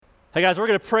Hey guys, we're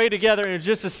going to pray together in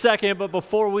just a second, but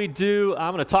before we do,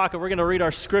 we're going to read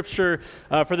our scripture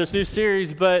for this new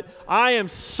series, but I am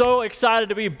so excited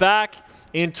to be back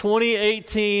in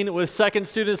 2018 with Second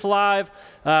Students Live,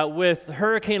 with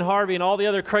Hurricane Harvey and all the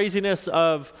other craziness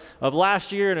of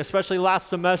last year and especially last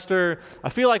semester. I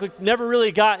feel like we never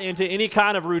really got into any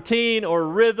kind of routine or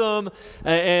rhythm,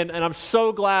 and I'm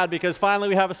so glad because finally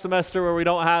we have a semester where we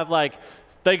don't have like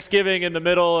Thanksgiving in the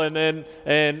middle and then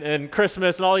and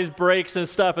Christmas and all these breaks and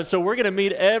stuff. And so we're going to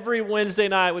meet every Wednesday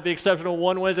night with the exception of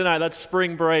one Wednesday night. That's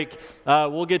spring break.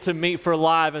 We'll get to meet for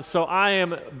live. And so I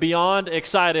am beyond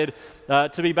excited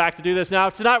to be back to do this.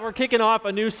 Now, tonight we're kicking off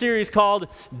a new series called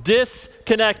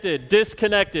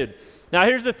Disconnected. Now,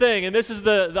 here's the thing, and this is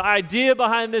the idea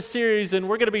behind this series, and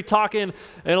we're going to be talking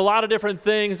in a lot of different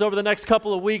things over the next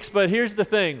couple of weeks, but here's the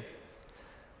thing.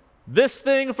 This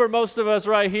thing for most of us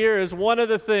right here is one of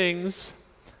the things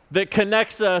that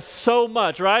connects us so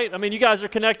much, right? I mean, you guys are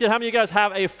connected. How many of you guys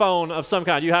have a phone of some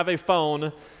kind? You have a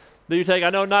phone that you take. I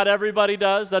know not everybody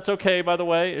does. That's okay, by the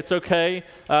way. It's okay.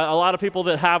 A lot of people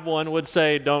that have one would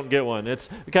say don't get one. It's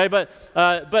okay,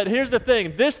 but here's the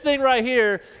thing. This thing right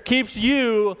here keeps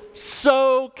you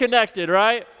so connected,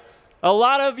 right? A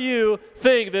lot of you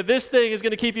think that this thing is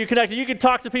going to keep you connected. You can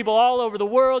talk to people all over the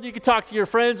world. You can talk to your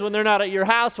friends when they're not at your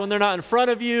house, when they're not in front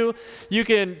of you. You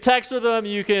can text with them.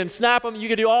 You can snap them. You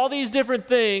can do all these different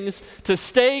things to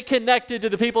stay connected to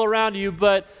the people around you.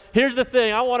 But here's the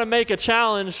thing. I want to make a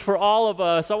challenge for all of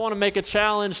us. I want to make a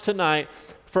challenge tonight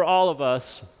for all of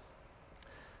us.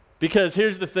 Because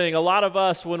here's the thing. A lot of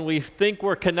us, when we think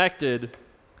we're connected,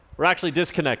 we're actually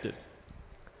disconnected.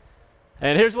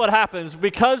 And here's what happens.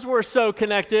 Because we're so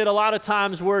connected, a lot of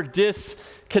times we're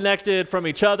disconnected from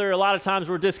each other. A lot of times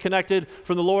we're disconnected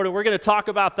from the Lord. And we're going to talk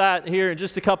about that here in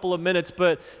just a couple of minutes.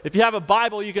 But if you have a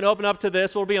Bible, you can open up to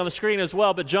this. It'll be on the screen as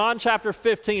well. But John chapter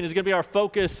 15 is going to be our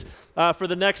focus for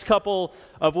the next couple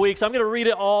of weeks. I'm going to read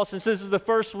it all since this is the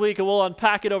first week, and we'll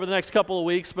unpack it over the next couple of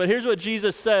weeks. But here's what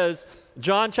Jesus says,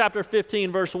 John chapter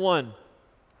 15, verse 1.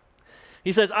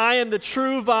 He says, "I am the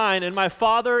true vine, and my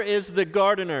Father is the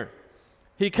gardener.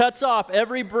 He cuts off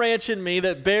every branch in me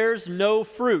that bears no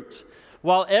fruit,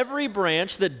 while every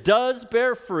branch that does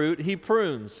bear fruit he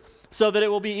prunes, so that it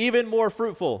will be even more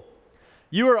fruitful.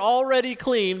 You are already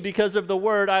clean because of the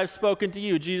word I have spoken to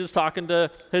you." Jesus talking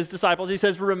to his disciples. He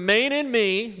says, "Remain in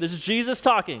me." This is Jesus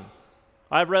talking.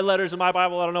 I have red letters in my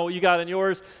Bible. I don't know what you got in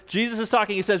yours. Jesus is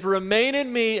talking. He says, "Remain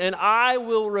in me, and I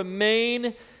will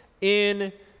remain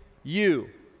in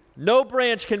you. No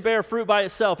branch can bear fruit by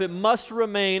itself. It must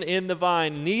remain in the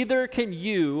vine. Neither can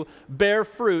you bear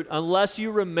fruit unless you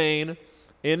remain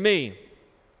in me.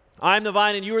 I am the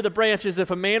vine and you are the branches. If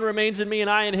a man remains in me and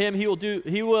I in him, he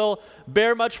will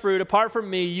bear much fruit. Apart from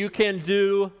me, you can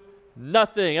do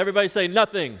nothing." Everybody say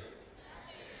nothing.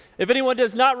 "If anyone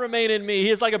does not remain in me, he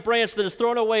is like a branch that is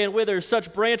thrown away and withers.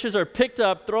 Such branches are picked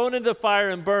up, thrown into the fire,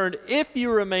 and burned. If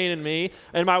you remain in me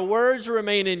and my words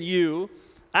remain in you,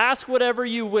 ask whatever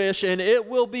you wish, and it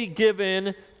will be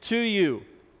given to you.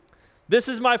 This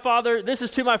is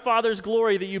to my Father's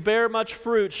glory that you bear much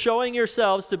fruit, showing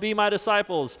yourselves to be my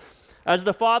disciples. As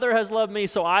the Father has loved me,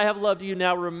 so I have loved you.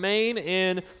 Now remain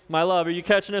in my love." Are you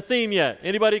catching a theme yet?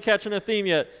 Anybody catching a theme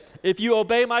yet? "If you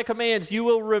obey my commands, you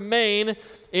will remain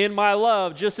in my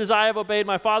love, just as I have obeyed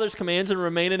my Father's commands and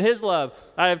remain in his love.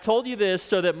 I have told you this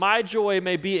so that my joy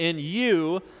may be in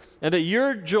you, and that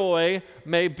your joy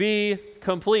may be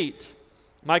complete.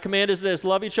 My command is this: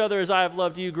 love each other as I have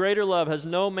loved you. Greater love has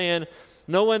no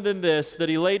one than this, that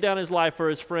he laid down his life for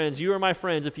his friends. You are my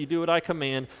friends if you do what I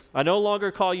command. I no longer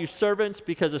call you servants,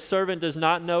 because a servant does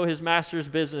not know his master's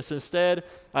business. Instead,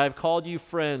 I have called you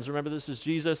friends." Remember, this is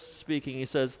Jesus speaking. He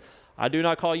says, "I do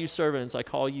not call you servants, I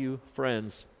call you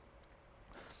friends.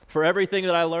 For everything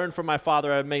that I learned from my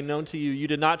Father I have made known to you. You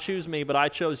did not choose me, but I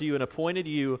chose you and appointed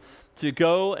you to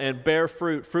go and bear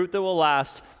fruit that will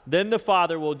last. Then the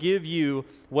Father will give you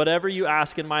whatever you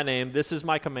ask in my name. This is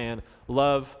my command: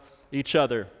 love each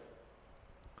other."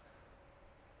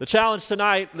 The challenge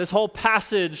tonight, this whole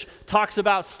passage talks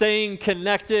about staying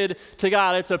connected to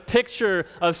God. It's a picture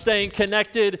of staying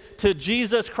connected to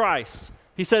Jesus Christ.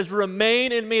 He says,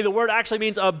 "Remain in me." The word actually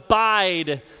means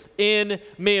abide in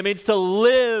me. It means to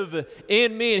live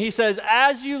in me. And he says,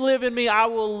 as you live in me, I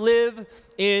will live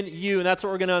in you. And that's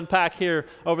what we're going to unpack here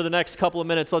over the next couple of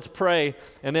minutes. Let's pray.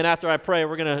 And then after I pray,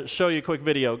 we're going to show you a quick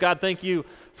video. God, thank you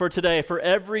for today, for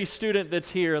every student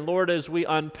that's here. And Lord, as we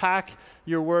unpack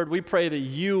your word, we pray that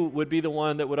you would be the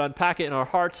one that would unpack it in our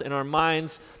hearts and our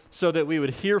minds. so that we would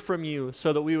hear from you,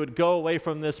 so that we would go away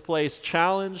from this place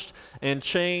challenged and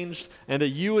changed, and that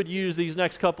you would use these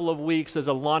next couple of weeks as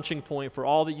a launching point for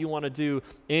all that you want to do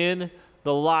in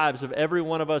the lives of every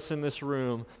one of us in this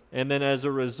room, and then as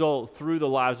a result, through the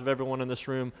lives of everyone in this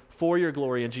room, for your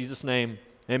glory. In Jesus' name,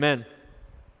 amen.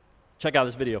 Check out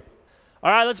this video.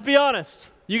 All right, let's be honest.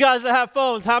 You guys that have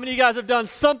phones, how many of you guys have done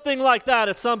something like that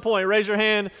at some point? Raise your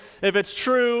hand if it's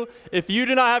true. If you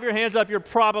do not have your hands up, you're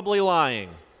probably lying.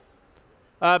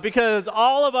 Because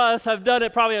all of us have done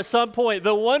it probably at some point.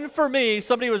 The one for me,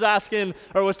 somebody was asking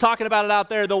or was talking about it out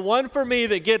there, the one for me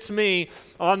that gets me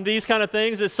on these kind of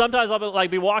things is sometimes I'll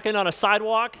be walking on a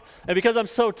sidewalk, and because I'm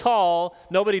so tall,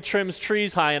 nobody trims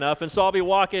trees high enough, and so I'll be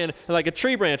walking and like a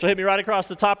tree branch will hit me right across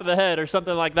the top of the head or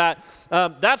something like that.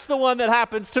 That's the one that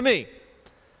happens to me.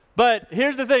 But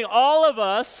here's the thing, all of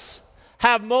us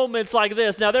have moments like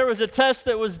this. Now, there was a test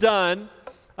that was done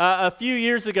a few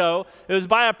years ago. It was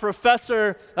by a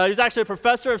professor. He was actually a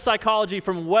professor of psychology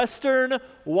from Western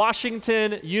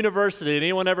Washington University.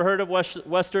 Anyone ever heard of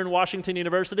Western Washington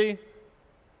University?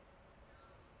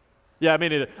 Yeah, me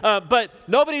neither. But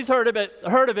nobody's heard of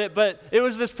it. But it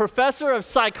was this professor of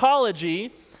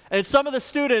psychology and some of the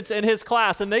students in his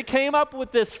class, and they came up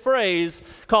with this phrase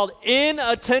called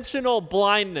inattentional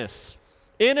blindness.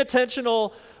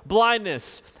 Inattentional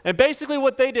blindness. And basically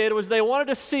what they did was they wanted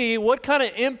to see what kind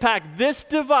of impact this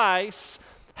device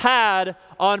had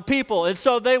on people. And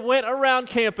so they went around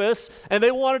campus and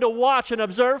they wanted to watch and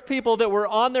observe people that were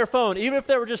on their phone, even if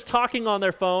they were just talking on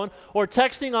their phone or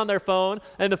texting on their phone.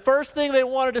 And the first thing they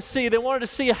wanted to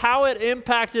see how it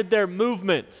impacted their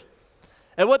movement.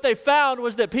 And what they found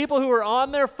was that people who were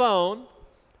on their phone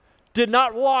did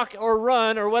not walk or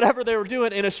run or whatever they were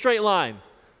doing in a straight line.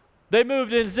 They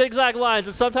moved in zigzag lines,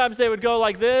 and sometimes they would go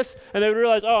like this, and they would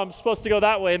realize, oh, I'm supposed to go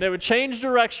that way, and they would change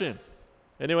direction.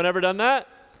 Anyone ever done that?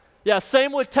 Yeah,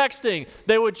 same with texting.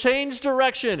 They would change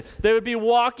direction. They would be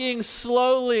walking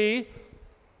slowly.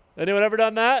 Anyone ever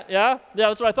done that? Yeah,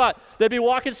 that's what I thought. They'd be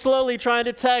walking slowly trying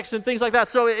to text and things like that.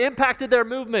 So it impacted their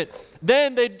movement.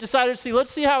 Then they decided to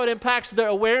let's see how it impacts their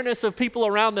awareness of people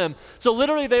around them. So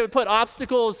literally they would put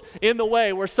obstacles in the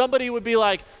way where somebody would be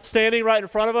like standing right in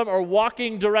front of them or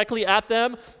walking directly at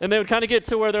them, and they would kind of get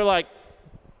to where they're like,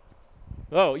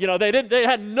 oh, they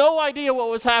had no idea what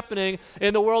was happening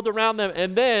in the world around them.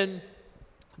 And then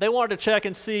they wanted to check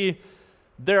and see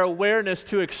their awareness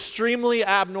to extremely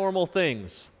abnormal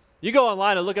things. You go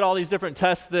online and look at all these different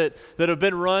tests that have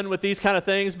been run with these kind of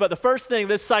things, but the first thing,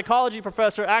 this psychology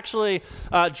professor actually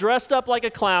dressed up like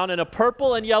a clown in a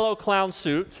purple and yellow clown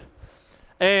suit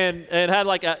and had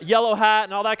like a yellow hat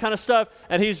and all that kind of stuff,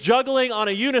 and he's juggling on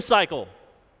a unicycle.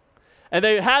 And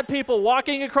they had people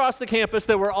walking across the campus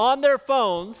that were on their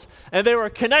phones, and they were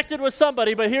connected with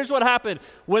somebody, but here's what happened.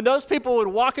 When those people would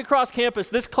walk across campus,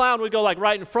 this clown would go like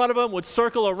right in front of them, would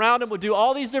circle around them, would do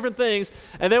all these different things,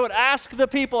 and they would ask the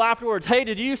people afterwards, hey,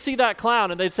 did you see that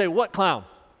clown? And they'd say, what clown?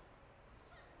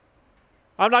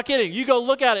 I'm not kidding. You go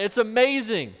look at it. It's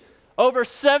amazing. Over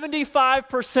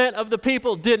 75% of the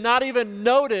people did not even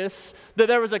notice that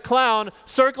there was a clown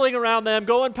circling around them,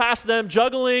 going past them,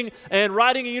 juggling and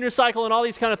riding a unicycle and all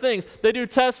these kind of things. They do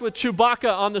tests with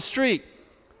Chewbacca on the street.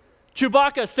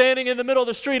 Chewbacca standing in the middle of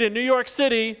the street in New York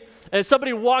City, and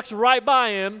somebody walks right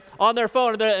by him on their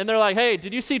phone, and they're like, hey,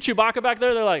 did you see Chewbacca back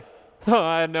there? They're like, oh,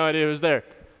 I had no idea who was there.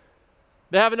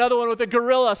 They have another one with a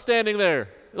gorilla standing there.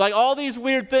 Like all these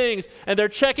weird things, and they're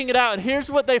checking it out. And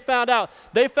here's what they found out.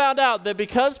 They found out that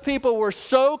because people were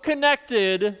so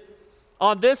connected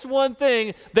on this one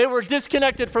thing, they were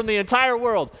disconnected from the entire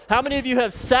world. How many of you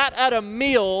have sat at a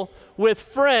meal with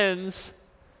friends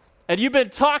and you've been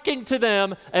talking to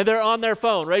them and they're on their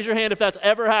phone? Raise your hand if that's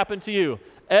ever happened to you.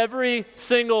 Every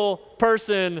single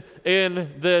person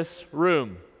in this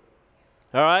room.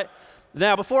 All right?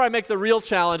 Now, before I make the real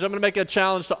challenge, I'm going to make a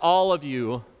challenge to all of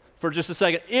you for just a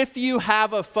second. If you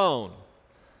have a phone,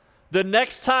 the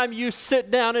next time you sit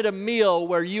down at a meal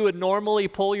where you would normally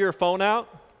pull your phone out,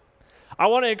 I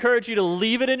want to encourage you to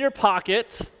leave it in your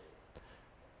pocket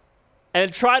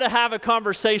and try to have a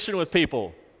conversation with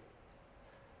people.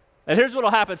 And here's what will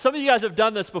happen. Some of you guys have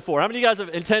done this before. How many of you guys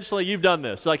have you've done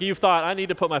this? Like you've thought, I need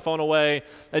to put my phone away,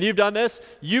 and you've done this.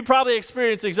 You probably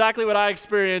experienced exactly what I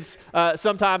experience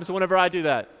sometimes whenever I do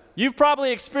that. You've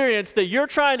probably experienced that you're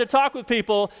trying to talk with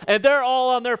people and they're all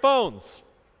on their phones.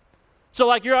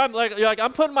 So you're like,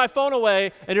 I'm putting my phone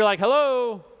away, and you're like,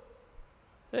 hello,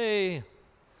 hey.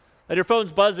 And your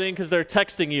phone's buzzing because they're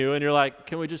texting you, and you're like,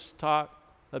 can we just talk?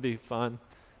 That'd be fun,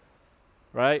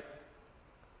 right?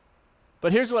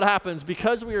 But here's what happens.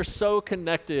 Because we are so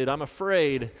connected, I'm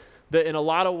afraid that in a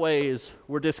lot of ways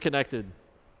we're disconnected.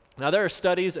 Now, there are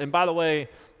studies, and by the way,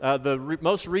 the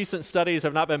most recent studies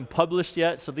have not been published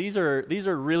yet, so these are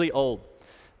really old.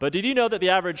 But did you know that the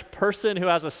average person who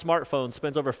has a smartphone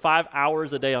spends over 5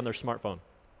 hours a day on their smartphone?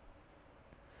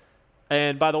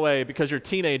 And by the way, because you're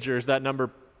teenagers, that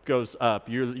number goes up.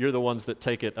 You're the ones that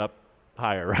take it up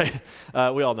higher,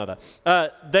 right? We all know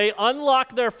that. They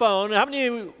unlock their phone. How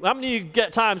many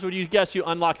times would you guess you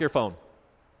unlock your phone?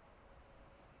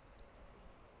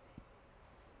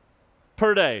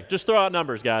 Per day. Just throw out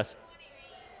numbers, guys.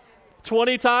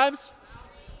 20 times?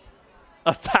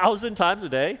 1,000 times a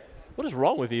day? What is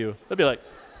wrong with you? They'd be like,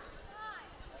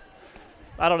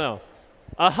 I don't know.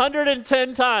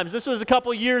 110 times. This was a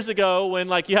couple years ago when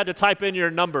you had to type in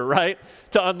your number, right,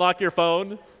 to unlock your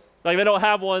phone. They don't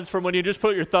have ones from when you just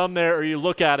put your thumb there or you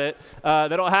look at it.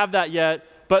 They don't have that yet.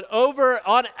 But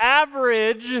on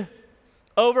average,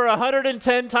 over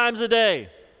 110 times a day,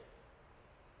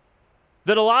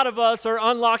 that a lot of us are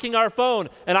unlocking our phone.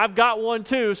 And I've got one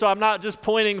too, so I'm not just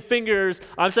pointing fingers.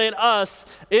 I'm saying us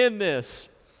in this.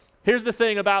 Here's the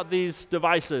thing about these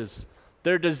devices.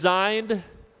 They're designed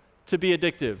to be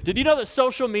addictive. Did you know that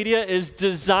social media is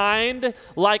designed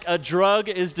like a drug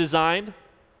is designed?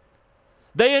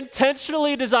 They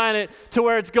intentionally design it to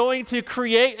where it's going to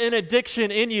create an addiction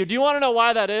in you. Do you want to know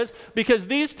why that is? Because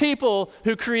these people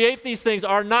who create these things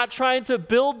are not trying to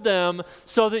build them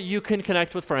so that you can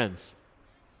connect with friends.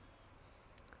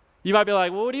 You might be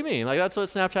like, well, what do you mean? That's what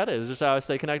Snapchat is. It's just how I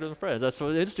stay connected with friends. That's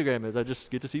what Instagram is. I just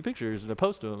get to see pictures and I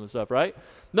post to them and stuff, right?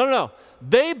 No.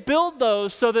 They build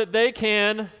those so that they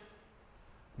can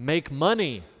make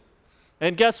money.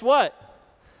 And guess what?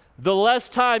 The less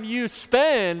time you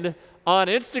spend on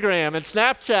Instagram and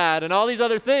Snapchat and all these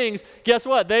other things, guess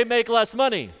what? They make less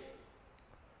money.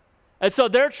 And so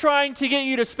they're trying to get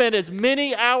you to spend as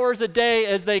many hours a day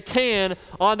as they can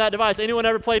on that device. Anyone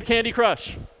ever played Candy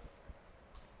Crush?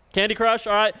 Candy Crush,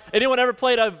 all right. Anyone ever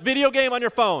played a video game on your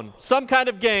phone? Some kind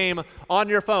of game on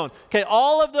your phone. Okay,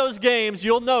 all of those games,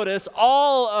 you'll notice,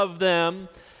 all of them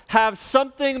have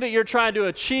something that you're trying to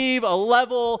achieve, a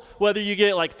level, whether you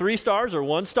get 3 stars or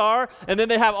 1 star, and then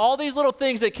they have all these little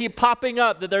things that keep popping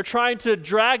up that they're trying to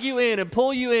drag you in and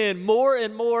pull you in more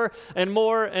and more and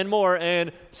more and more.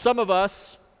 And some of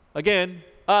us, again,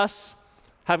 us,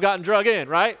 have gotten drug in,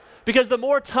 right? Because the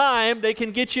more time they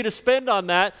can get you to spend on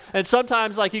that, and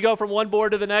sometimes you go from one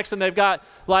board to the next and they've got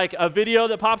a video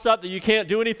that pops up that you can't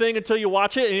do anything until you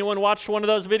watch it. Anyone watched one of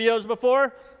those videos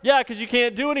before? Yeah, because you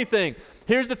can't do anything.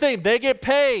 Here's the thing, they get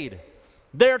paid.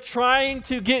 They're trying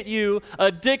to get you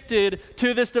addicted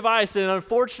to this device, and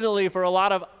unfortunately for a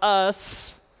lot of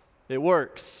us, it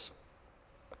works.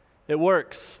 It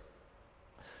works.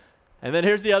 And then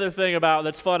here's the other thing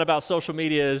that's fun about social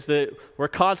media is that we're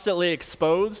constantly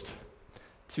exposed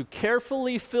to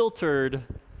carefully filtered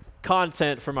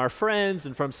content from our friends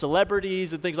and from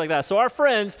celebrities and things like that. So our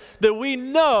friends that we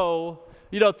know,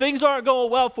 things aren't going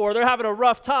well for, they're having a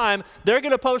rough time, they're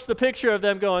going to post the picture of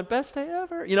them going, best day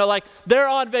ever. They're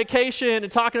on vacation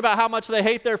and talking about how much they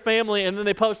hate their family, and then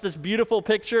they post this beautiful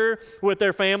picture with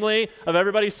their family of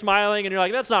everybody smiling, and you're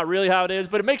like, that's not really how it is,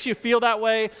 but it makes you feel that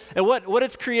way. And what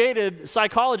it's created,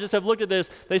 psychologists have looked at this,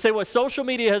 they say what social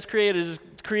media has created is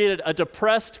created a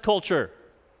depressed culture.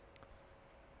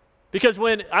 Because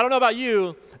I don't know about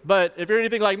you, but if you're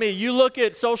anything like me, you look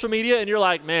at social media and you're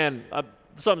like, man,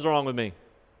 something's wrong with me.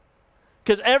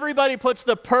 Because everybody puts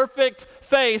the perfect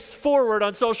face forward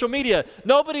on social media.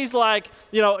 Nobody's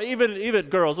even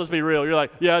girls, let's be real. You're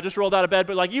like, yeah, I just rolled out of bed.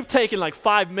 But you've taken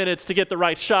 5 minutes to get the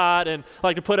right shot and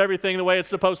to put everything the way it's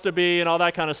supposed to be and all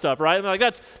that kind of stuff, right?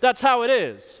 That's how it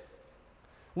is.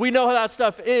 We know how that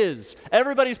stuff is.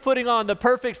 Everybody's putting on the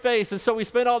perfect face, and so we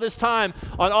spend all this time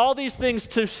on all these things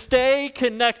to stay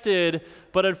connected,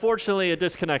 but unfortunately it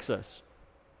disconnects us.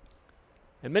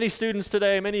 And many students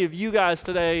today, many of you guys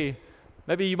today,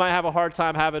 maybe you might have a hard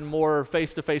time having more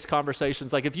face-to-face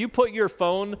conversations. If you put your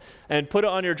phone and put it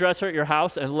on your dresser at your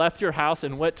house and left your house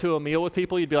and went to a meal with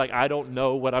people, you'd be like, I don't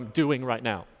know what I'm doing right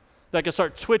now. That can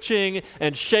start twitching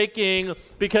and shaking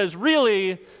because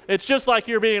really, it's just like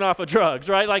you're being off of drugs,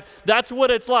 right? That's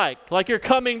what it's like you're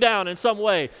coming down in some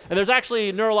way. And there's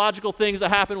actually neurological things that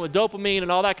happen with dopamine and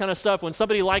all that kind of stuff. When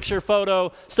somebody likes your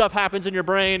photo, stuff happens in your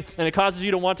brain and it causes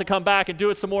you to want to come back and do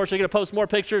it some more. So you're going to post more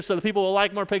pictures so the people will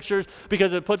like more pictures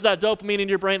because it puts that dopamine in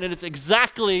your brain, and it's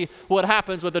exactly what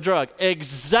happens with the drug.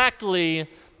 Exactly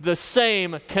the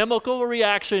same chemical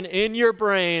reaction in your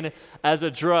brain as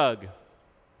a drug.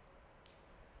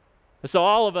 And so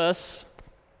all of us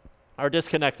are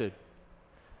disconnected.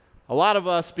 A lot of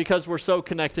us, because we're so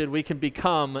connected, we can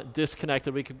become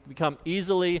disconnected. We can become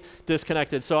easily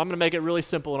disconnected. So I'm going to make it really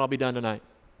simple and I'll be done tonight.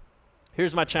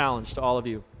 Here's my challenge to all of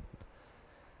you.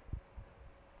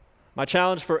 My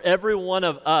challenge for every one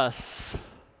of us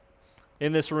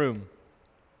in this room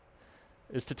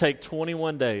is to take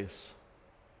 21 days.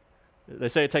 They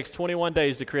say it takes 21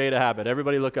 days to create a habit.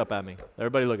 Everybody look up at me.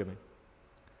 Everybody look at me.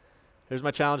 Here's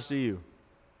my challenge to you.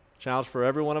 Challenge for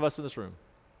every one of us in this room.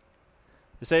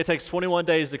 They say it takes 21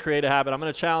 days to create a habit. I'm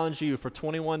going to challenge you for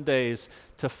 21 days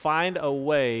to find a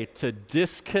way to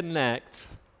disconnect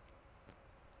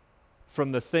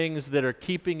from the things that are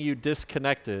keeping you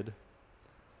disconnected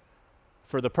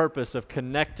for the purpose of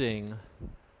connecting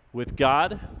with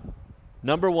God.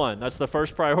 Number one, that's the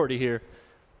first priority here,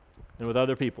 and with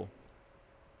other people.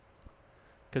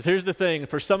 Because here's the thing,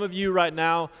 for some of you right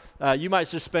now, you might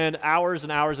just spend hours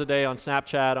and hours a day on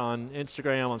Snapchat, on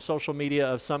Instagram, on social media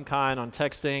of some kind, on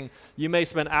texting. You may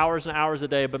spend hours and hours a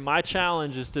day, but my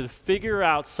challenge is to figure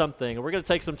out something. And we're going to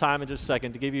take some time in just a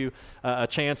second to give you a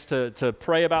chance to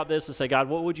pray about this and say, God,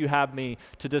 what would you have me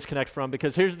to disconnect from?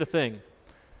 Because here's the thing.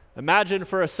 Imagine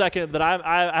for a second that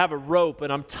I have a rope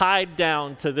and I'm tied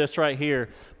down to this right here,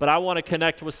 but I want to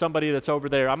connect with somebody that's over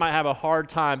there. I might have a hard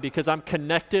time because I'm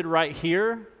connected right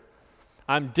here.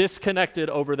 I'm disconnected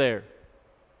over there.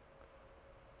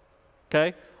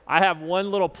 Okay? I have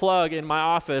one little plug in my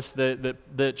office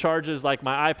that charges like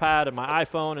my iPad and my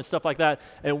iPhone and stuff like that.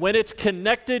 And when it's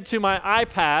connected to my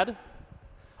iPad,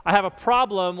 I have a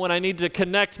problem when I need to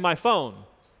connect my phone.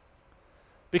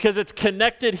 Because it's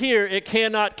connected here, it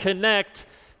cannot connect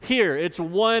here. It's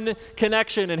one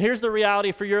connection. And here's the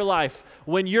reality for your life.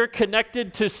 When you're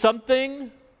connected to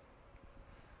something,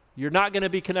 you're not going to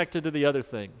be connected to the other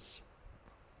things.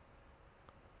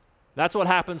 That's what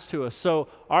happens to us. So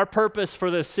our purpose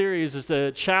for this series is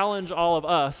to challenge all of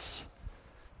us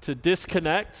to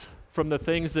disconnect from the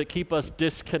things that keep us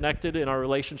disconnected in our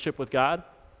relationship with God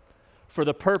for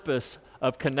the purpose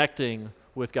of connecting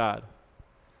with God.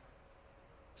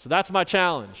 So that's my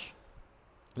challenge.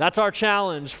 That's our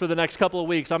challenge for the next couple of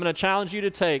weeks. I'm going to challenge you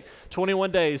to take 21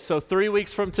 days. So 3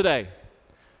 weeks from today,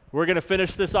 we're going to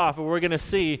finish this off and we're going to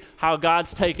see how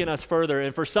God's taken us further.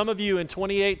 And for some of you in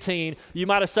 2018, you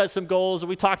might have set some goals.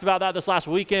 We talked about that this last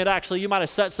weekend. Actually, you might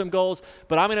have set some goals,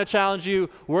 but I'm going to challenge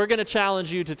you. We're going to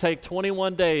challenge you to take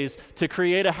 21 days to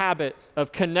create a habit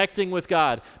of connecting with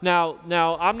God. Now,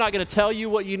 I'm not going to tell you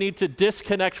what you need to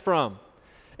disconnect from.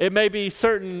 It may be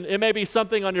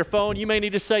something on your phone. You may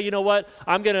need to say, you know what,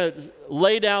 I'm going to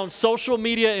lay down social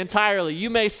media entirely.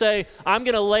 You may say, I'm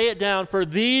going to lay it down for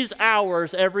these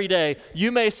hours every day.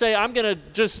 You may say, I'm going to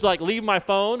just like leave my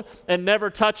phone and never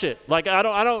touch it. Like I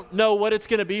don't know what it's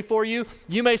going to be for you.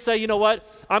 You may say, you know what,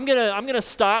 I'm going to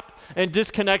stop and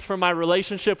disconnect from my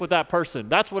relationship with that person.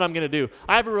 That's what I'm going to do.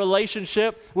 I have a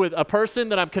relationship with a person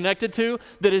that I'm connected to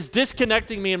that is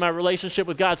disconnecting me in my relationship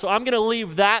with God. So I'm going to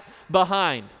leave that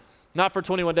behind. Not for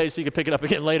 21 days so you can pick it up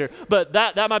again later, but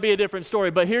that might be a different story.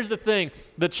 But here's the thing.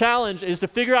 The challenge is to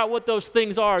figure out what those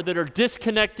things are that are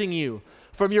disconnecting you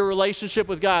from your relationship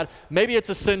with God. Maybe it's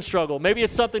a sin struggle. Maybe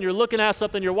it's something you're looking at,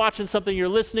 something you're watching, something you're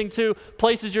listening to,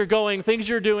 places you're going, things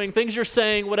you're doing, things you're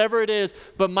saying, whatever it is.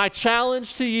 But my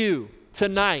challenge to you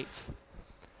tonight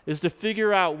is to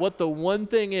figure out what the one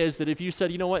thing is that if you said,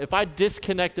 you know what, if I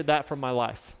disconnected that from my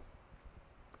life,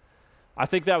 I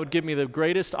think that would give me the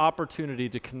greatest opportunity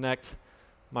to connect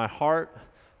my heart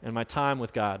and my time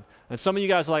with God. And some of you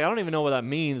guys are like, I don't even know what that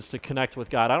means to connect with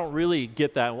God. I don't really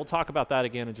get that. And we'll talk about that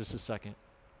again in just a second.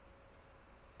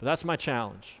 But that's my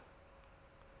challenge.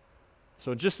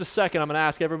 So in just a second, I'm going to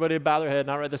ask everybody to bow their head,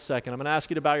 not right this second. I'm going to ask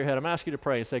you to bow your head. I'm going to ask you to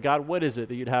pray and say, God, what is it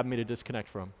that you'd have me to disconnect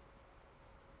from?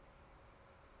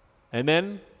 And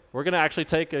then we're going to actually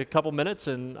take a couple minutes,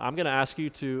 and I'm going to ask you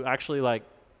to actually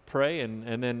pray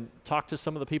and then talk to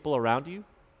some of the people around you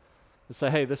and say,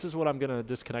 hey, this is what I'm going to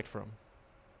disconnect from,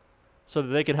 so that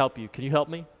they can help you. Can you help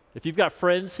me? If you've got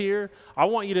friends here, I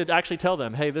want you to actually tell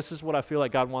them, hey, this is what I feel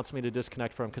like God wants me to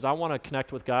disconnect from, because I want to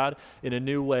connect with God in a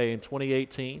new way in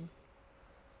 2018.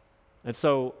 And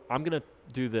so I'm going to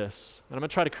do this, and I'm going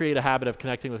to try to create a habit of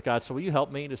connecting with God. So will you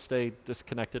help me to stay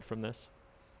disconnected from this?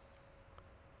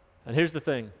 And here's the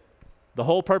thing. The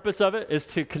whole purpose of it is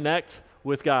to connect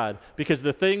with God, because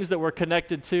the things that we're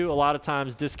connected to a lot of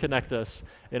times disconnect us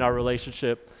in our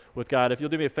relationship with God. If you'll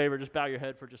do me a favor, just bow your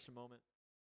head for just a moment.